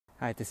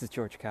Hi, this is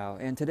George Cow,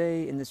 and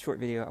today in this short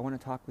video I want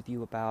to talk with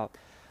you about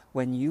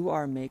when you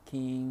are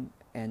making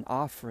an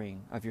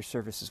offering of your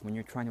services, when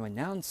you're trying to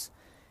announce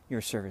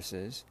your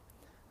services.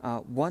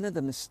 One of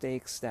the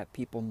mistakes that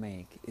people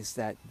make is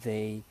that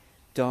they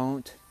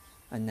don't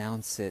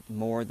announce it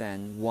more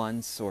than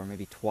once or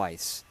maybe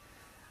twice.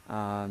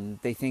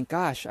 They think,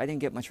 gosh, I didn't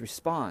get much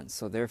response,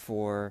 so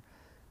therefore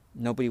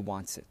nobody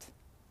wants it.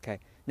 Okay.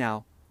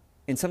 Now,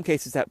 in some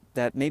cases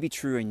that may be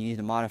true and you need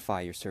to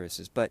modify your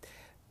services, but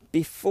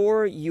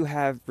before you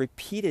have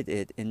repeated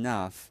it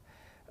enough,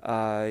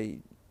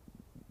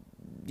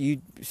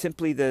 you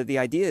simply the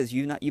idea is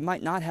you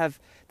might not have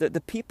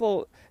the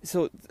people.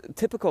 So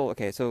typical.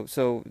 Okay,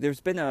 so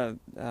there's been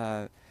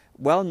a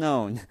well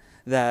known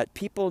that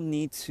people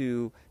need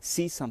to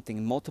see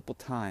something multiple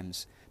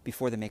times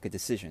before they make a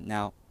decision.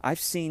 Now, I've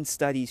seen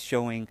studies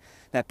showing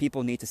that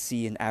people need to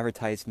see an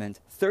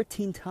advertisement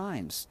 13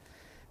 times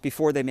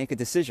before they make a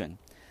decision.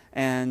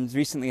 And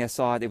recently I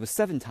saw it was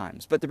 7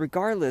 times. But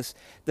regardless,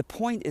 the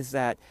point is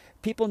that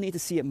people need to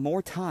see it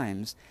more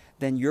times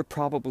than you're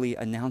probably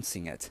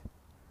announcing it.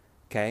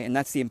 Okay, and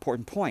that's the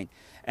important point.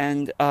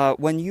 And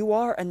when you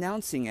are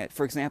announcing it,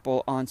 for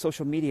example, on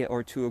social media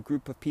or to a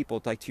group of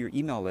people, like to your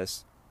email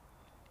list,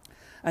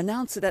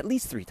 announce it at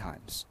least 3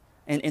 times.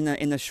 And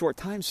in a short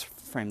time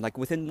frame, like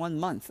within 1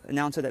 month,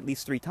 announce it at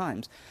least 3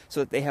 times so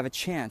that they have a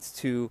chance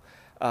to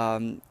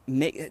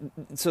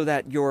so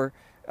that your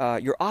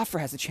offer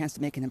has a chance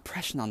to make an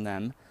impression on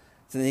them,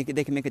 so they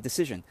can make a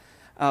decision.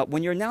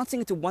 When you're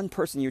announcing it to one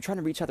person, you're trying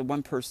to reach out to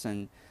one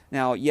person.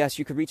 Now, yes,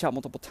 you could reach out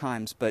multiple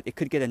times, but it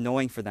could get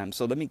annoying for them.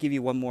 So let me give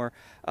you one more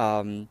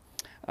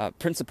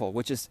principle,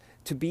 which is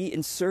to be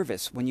in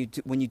service when you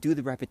do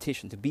the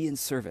repetition, to be in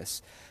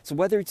service. So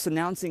whether it's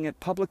announcing it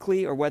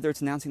publicly or whether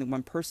it's announcing to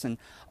one person,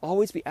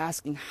 always be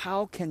asking,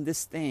 how can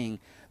this thing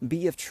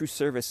be of true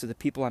service to the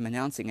people I'm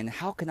announcing, and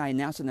how can I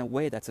announce it in a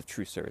way that's of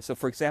true service? So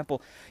for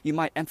example, you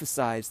might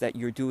emphasize that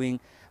you're giving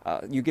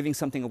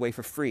something away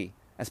for free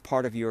as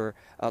part of your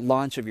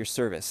launch of your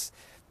service.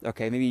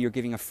 Okay, maybe you're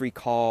giving a free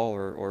call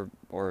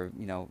or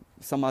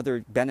some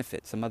other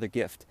benefit, some other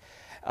gift.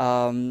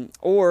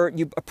 Or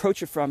you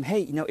approach it from,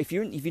 hey, if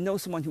you know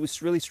someone who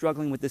is really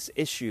struggling with this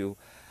issue,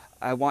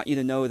 I want you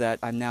to know that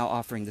I'm now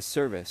offering this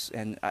service,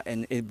 and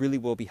it really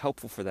will be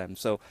helpful for them.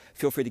 So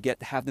feel free to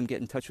have them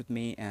get in touch with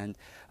me, and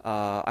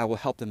I will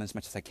help them as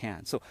much as I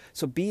can.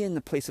 So be in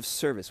the place of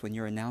service when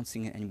you're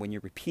announcing it and when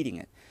you're repeating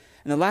it.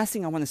 And the last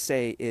thing I want to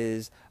say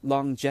is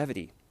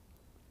longevity.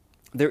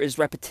 There is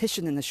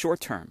repetition in the short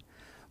term,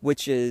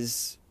 which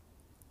is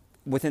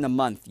within a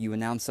month you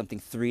announce something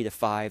 3 to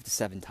 5 to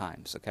 7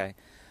 times. Okay.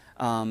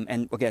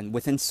 And again,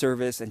 within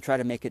service, and try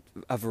to make it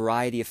a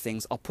variety of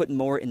things. I'll put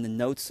more in the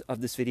notes of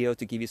this video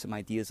to give you some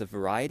ideas of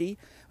variety,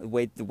 the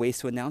ways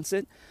to announce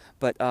it.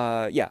 But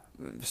yeah,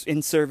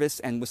 in service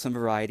and with some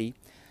variety.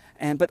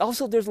 But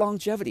also there's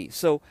longevity.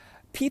 So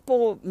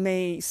people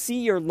may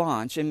see your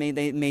launch and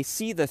they may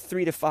see the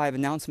 3 to 5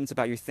 announcements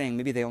about your thing.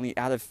 Maybe they only,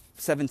 out of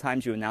 7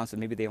 times you announce it,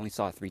 maybe they only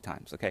saw it 3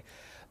 times. Okay.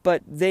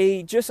 But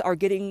they just are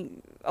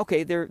getting,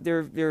 okay,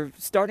 they're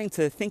starting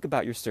to think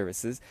about your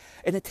services,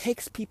 and it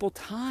takes people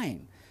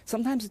time.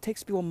 Sometimes it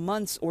takes people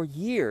months or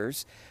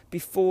years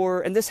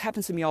before, and this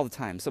happens to me all the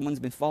time. Someone's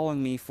been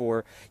following me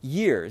for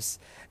years,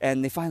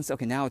 and they finally say,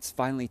 okay, now it's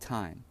finally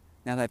time.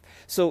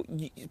 So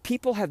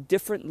people have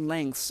different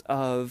lengths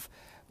of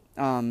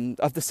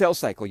the sales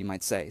cycle, you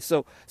might say.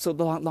 So the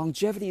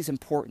longevity is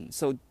important.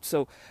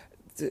 So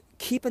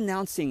keep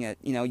announcing it.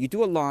 You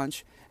do a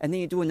launch, and then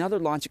you do another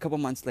launch a couple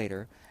months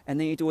later, and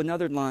then you do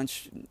another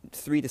launch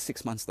 3 to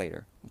 6 months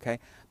later. Okay,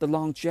 the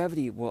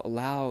longevity will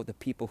allow the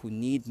people who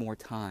need more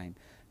time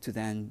to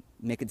then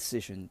make a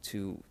decision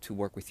to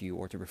work with you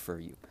or to refer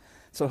you.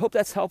 So I hope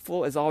that's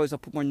helpful. As always, I'll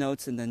put more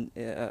notes and then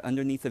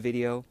underneath the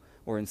video,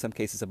 or in some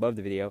cases above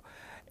the video.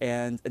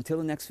 And until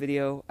the next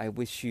video, I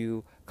wish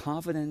you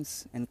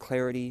confidence and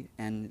clarity,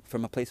 and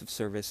from a place of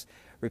service,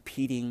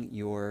 repeating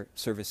your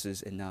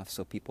services enough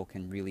so people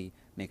can really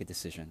make a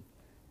decision.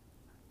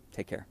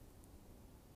 Take care.